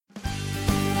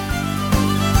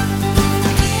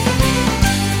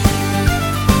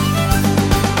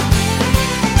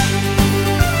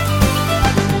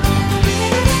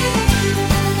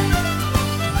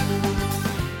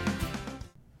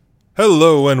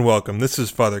Hello and welcome. This is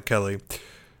Father Kelly.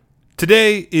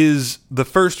 Today is the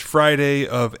first Friday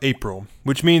of April,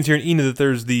 which means here in Enid that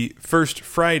there's the First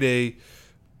Friday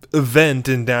event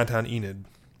in downtown Enid.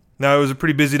 Now, it was a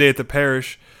pretty busy day at the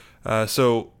parish,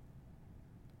 so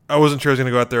I wasn't sure I was going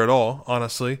to go out there at all,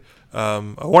 honestly.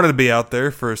 I wanted to be out there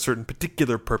for a certain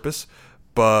particular purpose,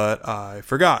 but I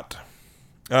forgot.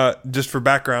 Just for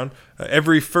background,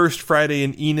 every first Friday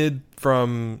in Enid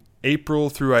from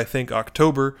April through, I think,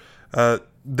 October,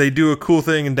 they do a cool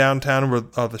thing in downtown where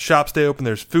the shops stay open.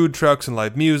 There's food trucks and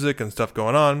live music and stuff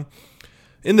going on.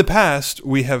 In the past,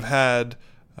 we've had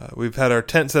our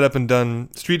tent set up and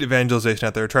done street evangelization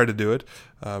out there. Tried to do it,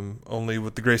 only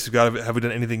with the grace of God have we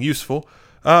done anything useful.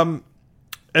 And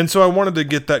so I wanted to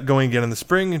get that going again in the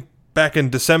spring. Back in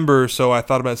December or so, I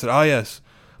thought about it and said, "Oh yes,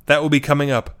 that will be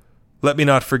coming up. Let me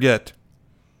not forget."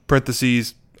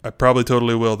 Parentheses, I probably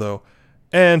totally will though.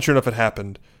 And sure enough, it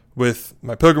happened. With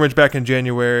my pilgrimage back in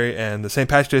January and the St.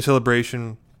 Patrick's Day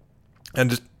celebration and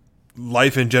just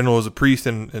life in general as a priest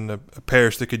in a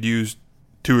parish that could use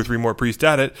 2 or 3 more priests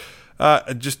at it,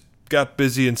 I just got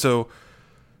busy. And so,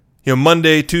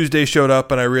 Monday, Tuesday showed up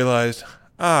and I realized,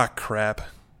 crap,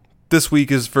 this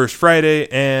week is First Friday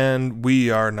and we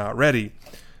are not ready.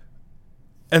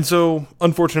 And so,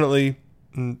 unfortunately,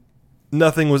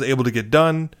 nothing was able to get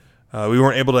done. We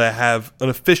weren't able to have an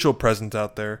official presence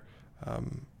out there.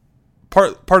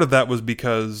 Part of that was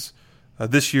because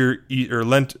this year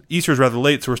Easter is rather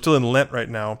late, so we're still in Lent right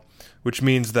now, which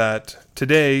means that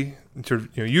today,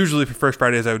 usually for First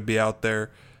Fridays I would be out there,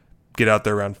 get out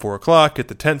there around 4:00, get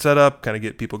the tent set up, kind of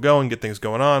get people going, get things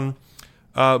going on.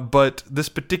 But this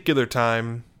particular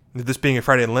time, this being a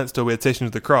Friday in Lent, still we had Stations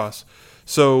of the Cross,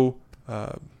 so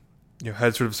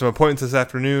had sort of some appointments this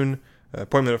afternoon.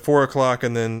 Appointment at 4:00,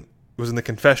 and then was in the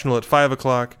confessional at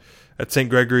 5:00 at St.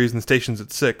 Gregory's and Stations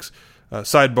at 6.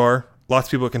 Sidebar, lots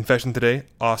of people at confession today.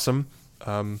 Awesome.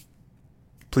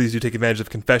 Please do take advantage of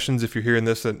confessions if you're hearing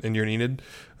this and you're in Enid.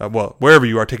 Wherever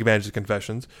you are, take advantage of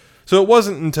confessions. So it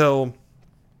wasn't until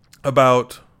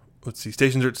about,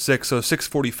 Stations are at 6, so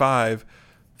 6:45,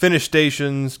 finished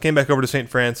Stations, came back over to St.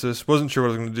 Francis, wasn't sure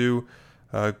what I was going to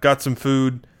do, got some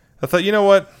food. I thought, you know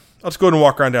what, I'll just go ahead and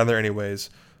walk around down there anyways.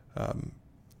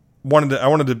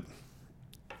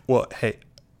 Hey,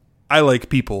 I like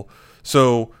people,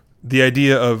 so the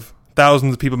idea of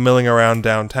thousands of people milling around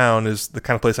downtown is the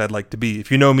kind of place I'd like to be. If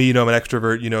you know me, you know I'm an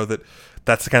extrovert, you know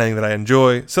that's the kind of thing that I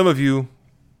enjoy. Some of you,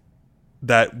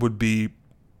 that would be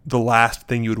the last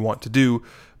thing you would want to do,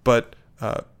 but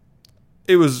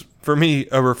it was, for me,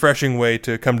 a refreshing way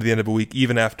to come to the end of a week,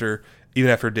 even after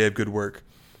a day of good work.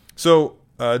 So,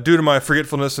 due to my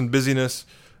forgetfulness and busyness,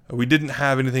 we didn't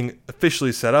have anything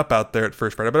officially set up out there at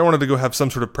First Friday, but I wanted to go have some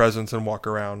sort of presence and walk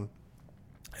around.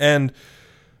 And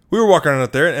we were walking around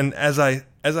out there, and as I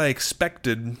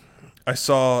expected, I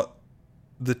saw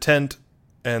the tent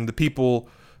and the people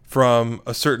from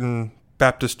a certain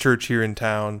Baptist church here in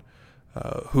town,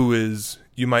 who is,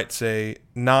 you might say,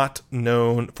 not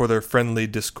known for their friendly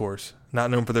discourse,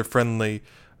 not known for their friendly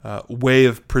way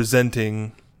of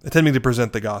attempting to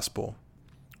present the gospel.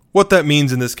 What that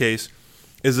means in this case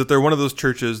is that they're one of those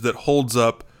churches that holds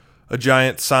up a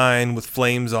giant sign with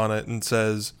flames on it and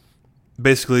says,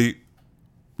 basically,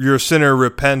 "You're a sinner,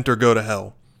 repent or go to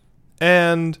hell."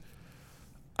 And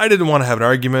I didn't want to have an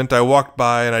argument. I walked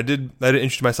by and I did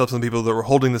introduce myself to the people that were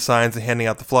holding the signs and handing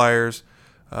out the flyers,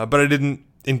 but I didn't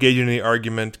engage in any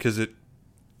argument because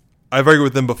I've argued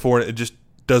with them before and it just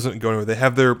doesn't go anywhere. They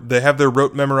have their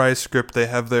rote memorized script. They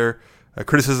have their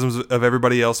criticisms of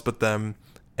everybody else but them.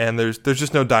 And there's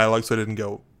just no dialogue, so I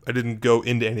didn't go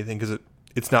into anything because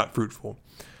it's not fruitful.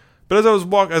 But as I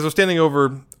was standing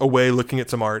away looking at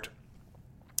some art,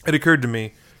 it occurred to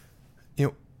me,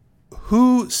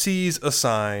 who sees a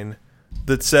sign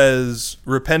that says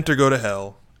 "repent or go to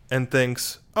hell" and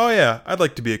thinks, "Oh yeah, I'd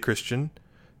like to be a Christian"?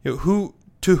 To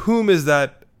whom is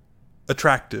that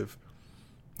attractive?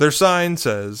 Their sign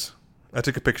says, I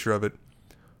took a picture of it,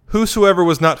 "Whosoever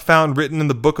was not found written in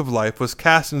the book of life was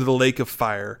cast into the lake of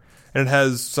fire." And it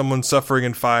has someone suffering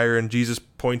in fire and Jesus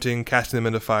pointing, casting them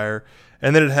into fire.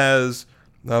 And then it has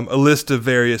a list of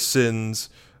various sins,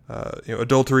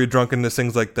 adultery, drunkenness,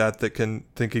 things like that can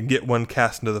get one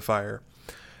cast into the fire.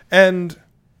 And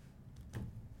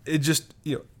it just,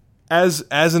 as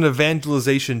an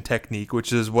evangelization technique,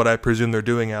 which is what I presume they're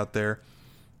doing out there,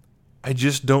 I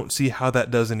just don't see how that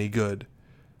does any good.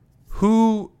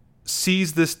 Who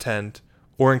sees this tent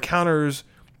or encounters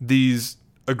these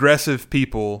aggressive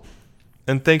people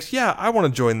and thinks, yeah, I want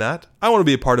to join that. I want to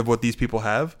be a part of what these people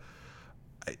have.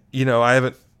 I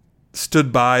haven't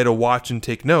stood by to watch and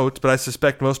take notes, but I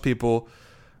suspect most people,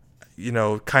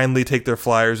 kindly take their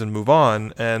flyers and move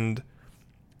on. And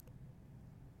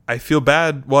I feel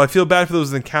bad. Well, I feel bad for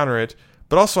those that encounter it,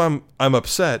 but also I'm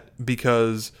upset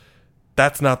because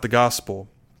that's not the gospel.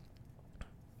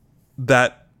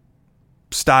 That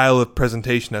style of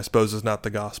presentation, I suppose, is not the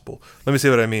gospel. Let me say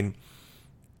what I mean.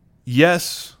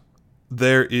 Yes,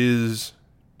 there is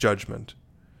judgment.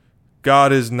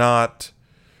 God is not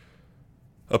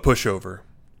a pushover.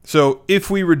 So if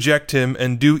we reject him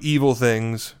and do evil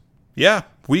things, yeah,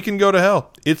 we can go to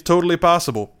hell. It's totally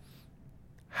possible.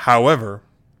 However,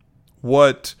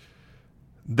 what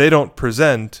they don't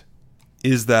present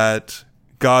is that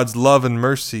God's love and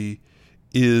mercy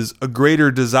is a greater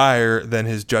desire than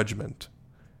his judgment.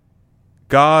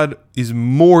 God is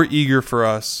more eager for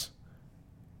us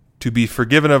to be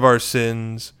forgiven of our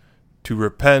sins, to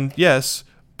repent, yes,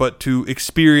 but to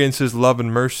experience his love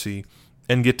and mercy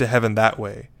and get to heaven that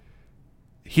way.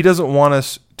 He doesn't want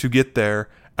us to get there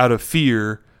out of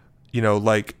fear,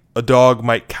 like a dog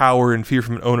might cower in fear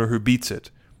from an owner who beats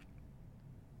it.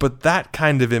 But that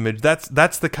kind of image, that's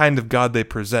the kind of God they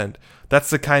present. That's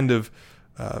the kind of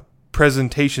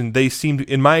presentation they seem to,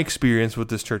 in my experience with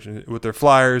this church, with their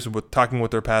flyers, with talking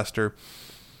with their pastor,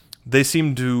 they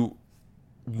seem to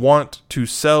want to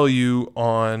sell you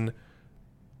on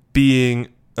being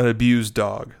an abused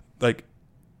dog. Like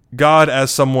God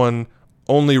as someone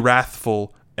only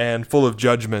wrathful and full of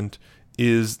judgment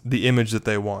is the image that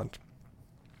they want.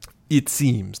 It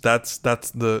seems that's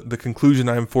the conclusion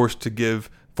I'm forced to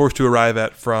arrive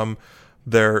at from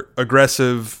their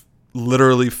aggressive,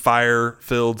 literally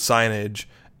fire-filled signage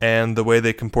and the way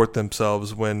they comport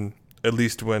themselves when they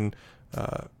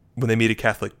meet a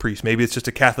Catholic priest. Maybe it's just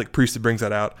a Catholic priest that brings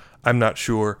that out. I'm not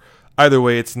sure. Either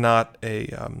way, it's not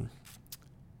a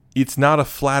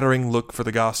flattering look for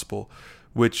the gospel,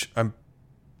 which I'm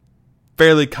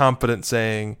fairly confident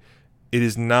saying it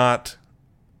is not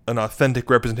an authentic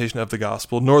representation of the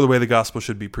gospel, nor the way the gospel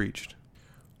should be preached.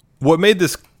 What made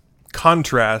this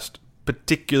contrast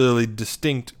particularly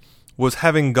distinct was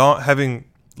having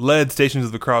led Stations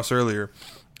of the Cross earlier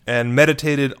and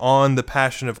meditated on the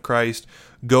Passion of Christ,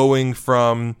 going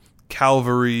from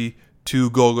Calvary to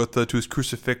Golgotha, to his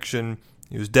crucifixion,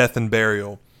 his death and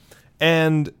burial.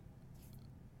 And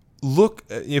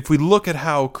if we look at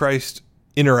how Christ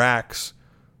interacts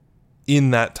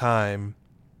in that time,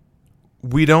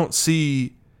 we don't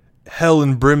see hell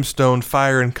and brimstone,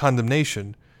 fire and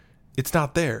condemnation. It's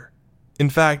not there. In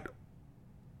fact,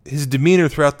 his demeanor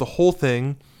throughout the whole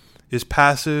thing is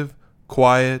passive,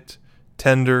 quiet,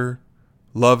 tender,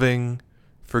 loving,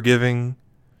 forgiving.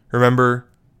 Remember,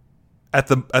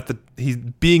 he's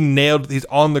being nailed, he's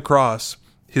on the cross.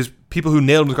 His people who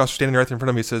nailed him to the cross are standing right there in front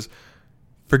of him. He says,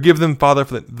 "Forgive them, Father,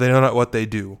 for they know not what they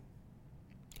do."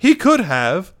 He could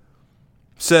have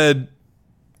said,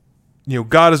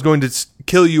 God is going to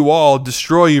kill you all,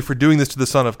 destroy you for doing this to the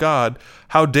Son of God.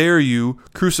 How dare you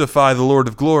crucify the Lord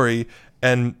of glory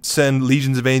and send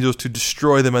legions of angels to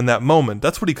destroy them in that moment?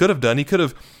 That's what he could have done. He could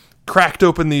have cracked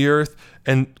open the earth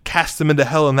and cast them into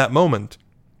hell in that moment.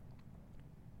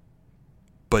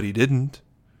 But he didn't.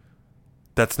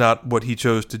 That's not what he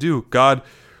chose to do.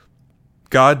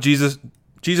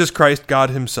 Jesus Christ, God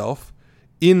himself,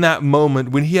 in that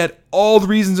moment when he had all the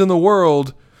reasons in the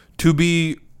world to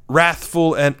be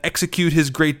wrathful and execute his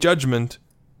great judgment,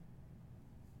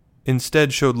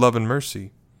 instead showed love and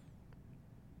mercy.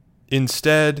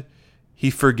 Instead, he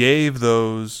forgave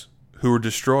those who were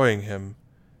destroying him.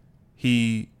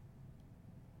 He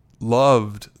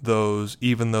loved those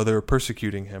even though they were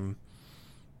persecuting him.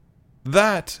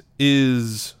 That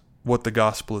is what the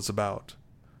gospel is about.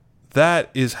 That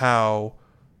is how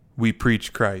we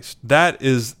preach Christ. That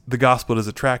is the gospel that is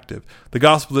attractive. The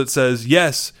gospel that says,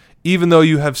 yes, even though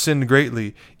you have sinned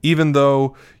greatly, even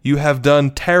though you have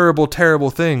done terrible, terrible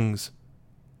things,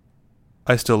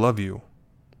 I still love you.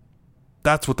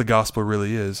 That's what the gospel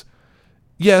really is.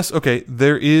 Yes, okay,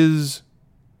 there is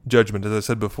judgment, as I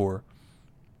said before.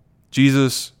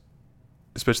 Jesus,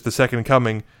 especially the second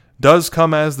coming, does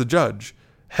come as the judge.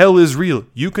 Hell is real.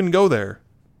 You can go there.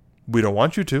 We don't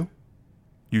want you to.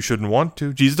 You shouldn't want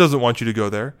to. Jesus doesn't want you to go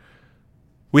there.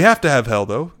 We have to have hell,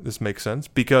 though. This makes sense,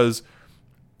 because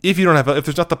if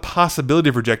there's not the possibility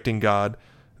of rejecting God,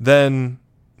 then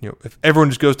if everyone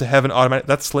just goes to heaven automatically,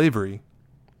 that's slavery.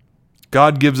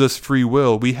 God gives us free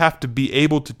will. We have to be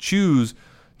able to choose.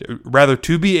 Rather,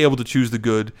 to be able to choose the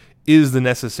good is the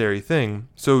necessary thing.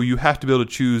 So you have to be able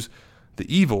to choose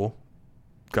the evil.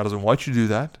 God doesn't want you to do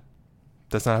that.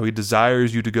 That's not how he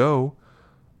desires you to go.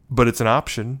 But it's an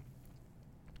option.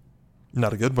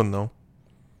 Not a good one, though.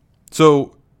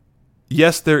 So,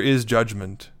 yes, there is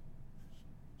judgment.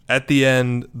 at the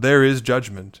end, there is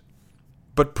judgment.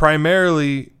 But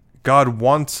primarily, God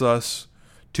wants us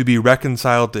to be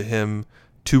reconciled to Him,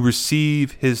 to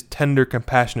receive His tender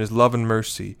compassion, His love and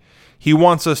mercy. He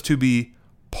wants us to be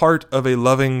part of a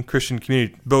loving Christian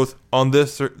community, both on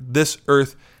this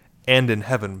earth and in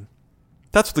heaven.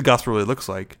 That's what the gospel really looks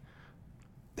like.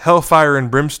 Hellfire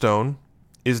and brimstone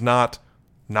is not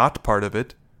part of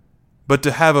it, but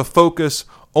to have a focus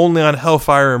only on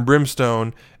hellfire and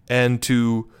brimstone and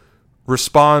to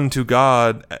respond to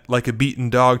God like a beaten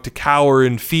dog, to cower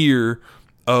in fear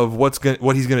of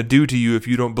what He's going to do to you if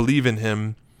you don't believe in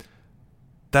Him,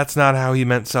 that's not how He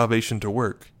meant salvation to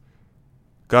work.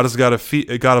 God is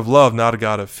a God of love, not a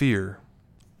God of fear.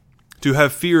 To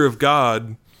have fear of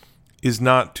God is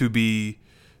not to be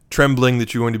trembling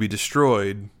that you're going to be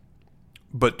destroyed,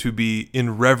 but to be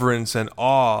in reverence and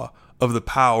awe of the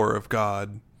power of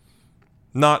God.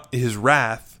 Not His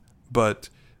wrath, but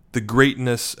the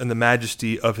greatness and the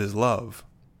majesty of His love.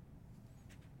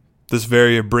 This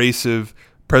very abrasive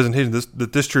presentation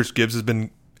that this church gives has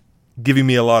been giving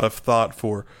me a lot of thought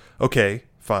for, okay,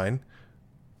 fine.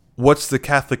 What's the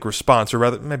Catholic response? Or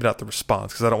rather, maybe not the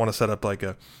response, because I don't want to set up like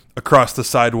a across the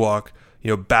sidewalk,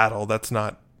 battle. That's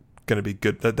not going to be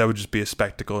good. That would just be a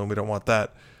spectacle, and we don't want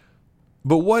that.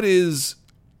 But what is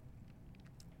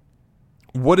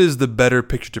the better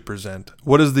picture to present?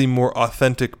 What is the more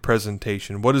authentic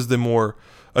presentation? What is the more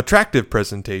attractive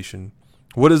presentation?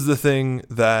 What is the thing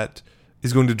that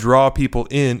is going to draw people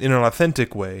in an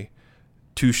authentic way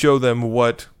to show them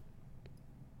what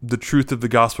the truth of the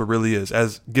gospel really is,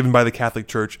 as given by the Catholic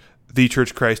Church, the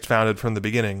Church Christ founded from the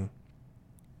beginning?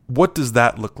 What does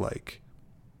that look like?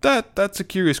 That's a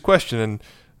curious question,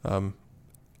 and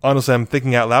honestly, I'm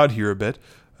thinking out loud here a bit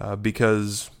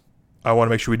because I want to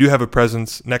make sure we do have a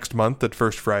presence next month at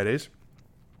First Fridays.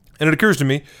 And it occurs to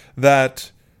me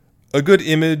that a good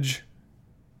image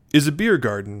is a beer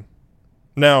garden.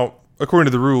 Now, according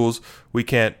to the rules, we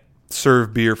can't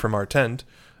serve beer from our tent,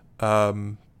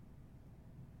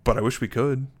 but I wish we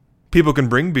could. People can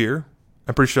bring beer.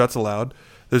 I'm pretty sure that's allowed.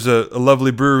 There's a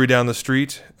lovely brewery down the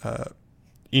street,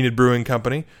 Enid Brewing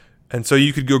Company, and so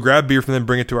you could go grab beer from them,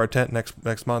 bring it to our tent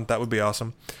next month. That would be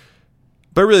awesome.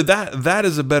 But really, that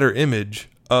is a better image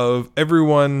of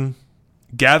everyone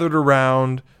gathered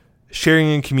around, sharing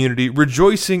in community,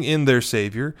 rejoicing in their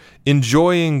Savior,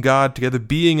 enjoying God together,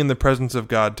 being in the presence of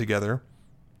God together,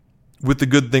 with the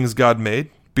good things God made,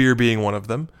 beer being one of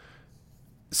them,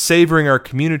 savoring our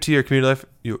community life,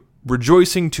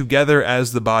 rejoicing together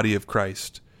as the body of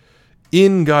Christ,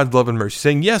 in God's love and mercy,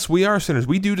 saying, yes, we are sinners,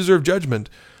 we do deserve judgment,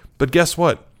 but guess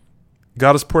what?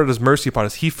 God has poured out His mercy upon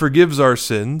us. He forgives our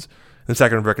sins, the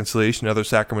sacrament of reconciliation, and other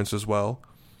sacraments as well.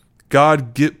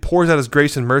 God pours out His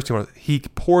grace and mercy on us. He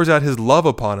pours out His love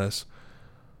upon us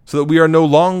so that we are no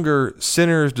longer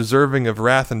sinners deserving of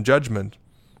wrath and judgment,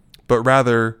 but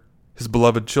rather His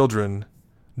beloved children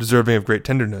deserving of great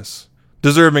tenderness,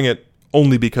 deserving it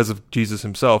only because of Jesus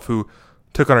Himself, who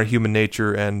took on our human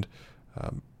nature and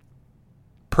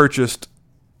purchased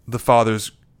the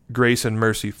Father's grace and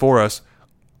mercy for us.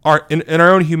 In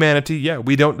our own humanity,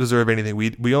 we don't deserve anything.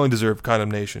 We only deserve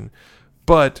condemnation.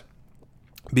 But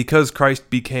because Christ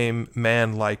became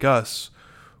man like us,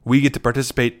 we get to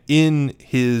participate in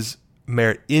His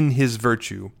merit, in His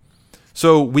virtue.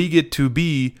 So we get to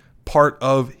be part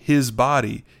of His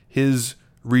body, His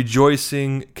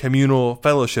rejoicing communal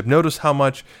fellowship. Notice how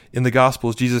much in the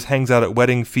Gospels Jesus hangs out at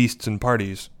wedding feasts and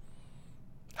parties.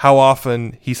 How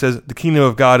often He says the kingdom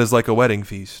of God is like a wedding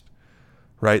feast.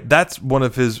 Right? That's one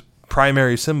of His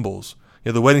primary symbols.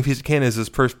 The wedding feast at Cana is His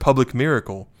first public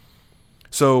miracle.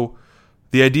 So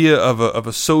the idea of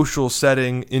a social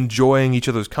setting, enjoying each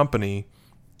other's company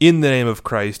in the name of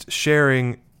Christ,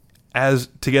 sharing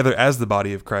together as the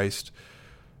body of Christ,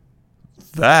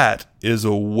 that is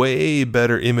a way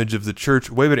better image of the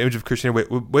church, way better image of Christianity,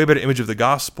 way better image of the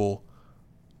gospel,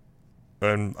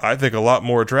 and I think a lot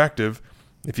more attractive.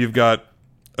 If you've got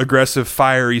aggressive,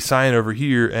 fiery sign over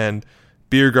here and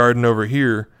beer garden over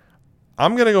here,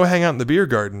 I'm going to go hang out in the beer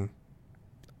garden.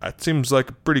 That seems like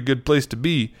a pretty good place to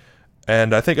be,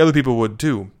 and I think other people would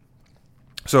too.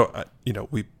 So,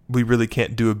 we really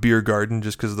can't do a beer garden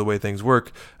just because of the way things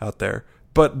work out there.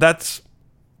 But that's,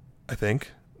 I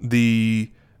think,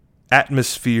 the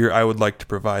atmosphere I would like to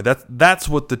provide. That's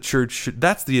what the church should,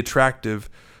 that's the attractive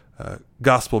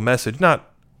gospel message.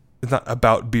 It's not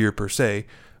about beer per se,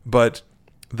 but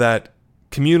that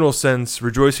communal sense,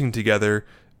 rejoicing together,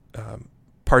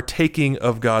 partaking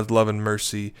of God's love and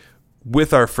mercy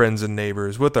with our friends and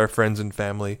neighbors, with our friends and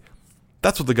family.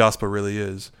 That's what the gospel really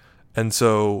is. And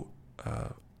so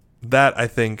that, I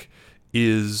think,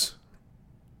 is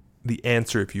the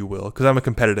answer, if you will, because I'm a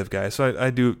competitive guy, so I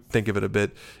do think of it a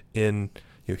bit in,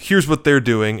 here's what they're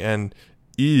doing, and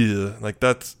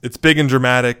it's big and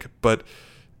dramatic, but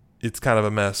it's kind of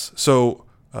a mess. So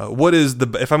what is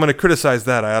if I'm going to criticize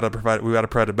that, we ought to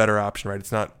provide a better option, right?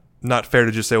 It's not fair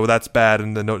to just say, well, that's bad,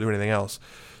 and then don't do anything else.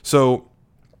 So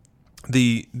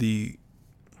the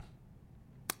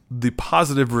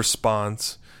positive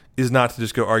response is not to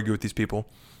just go argue with these people,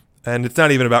 and it's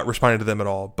not even about responding to them at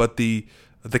all, but the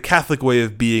Catholic way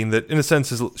of being that, in a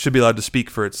sense, should be allowed to speak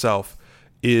for itself,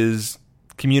 is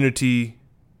community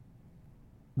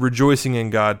rejoicing in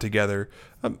God together,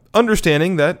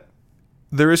 understanding that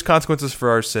there is consequences for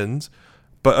our sins,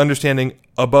 but understanding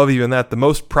above even that, the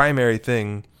most primary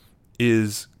thing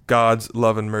is God's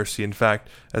love and mercy. In fact,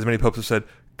 as many popes have said,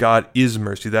 God is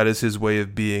mercy. That is his way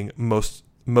of being most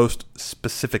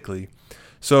specifically.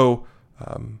 So,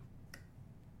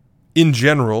 in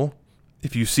general,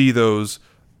 if you see those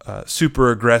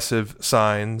super aggressive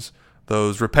signs,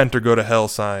 those repent or go to hell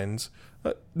signs,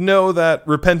 know that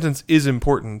repentance is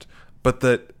important, but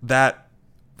that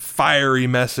fiery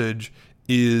message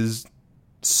is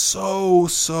so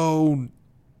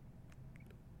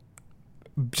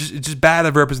just bad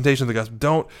of a representation of the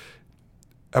gospel.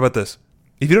 How about this?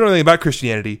 If you don't know anything about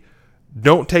Christianity,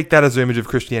 don't take that as an image of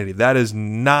Christianity. That is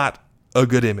not a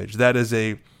good image. That is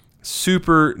a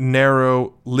super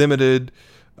narrow, limited,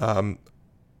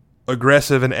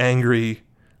 aggressive and angry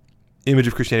image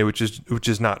of Christianity, which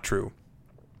is not true.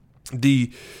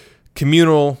 The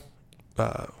communal,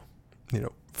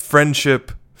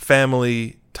 friendship,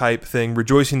 family type thing,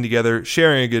 rejoicing together,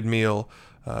 sharing a good meal,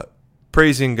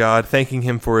 praising God, thanking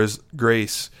him for his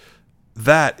grace,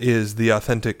 that is the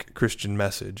authentic Christian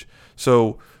message.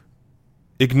 So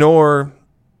ignore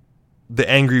the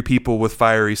angry people with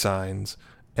fiery signs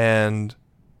and,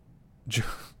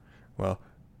 ignore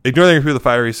the angry people with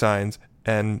fiery signs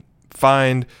and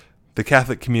find the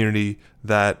Catholic community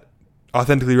that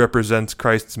authentically represents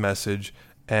Christ's message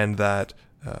and that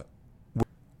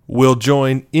will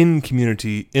join in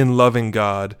community in loving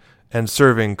God and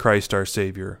serving Christ our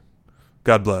Savior.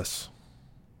 God bless.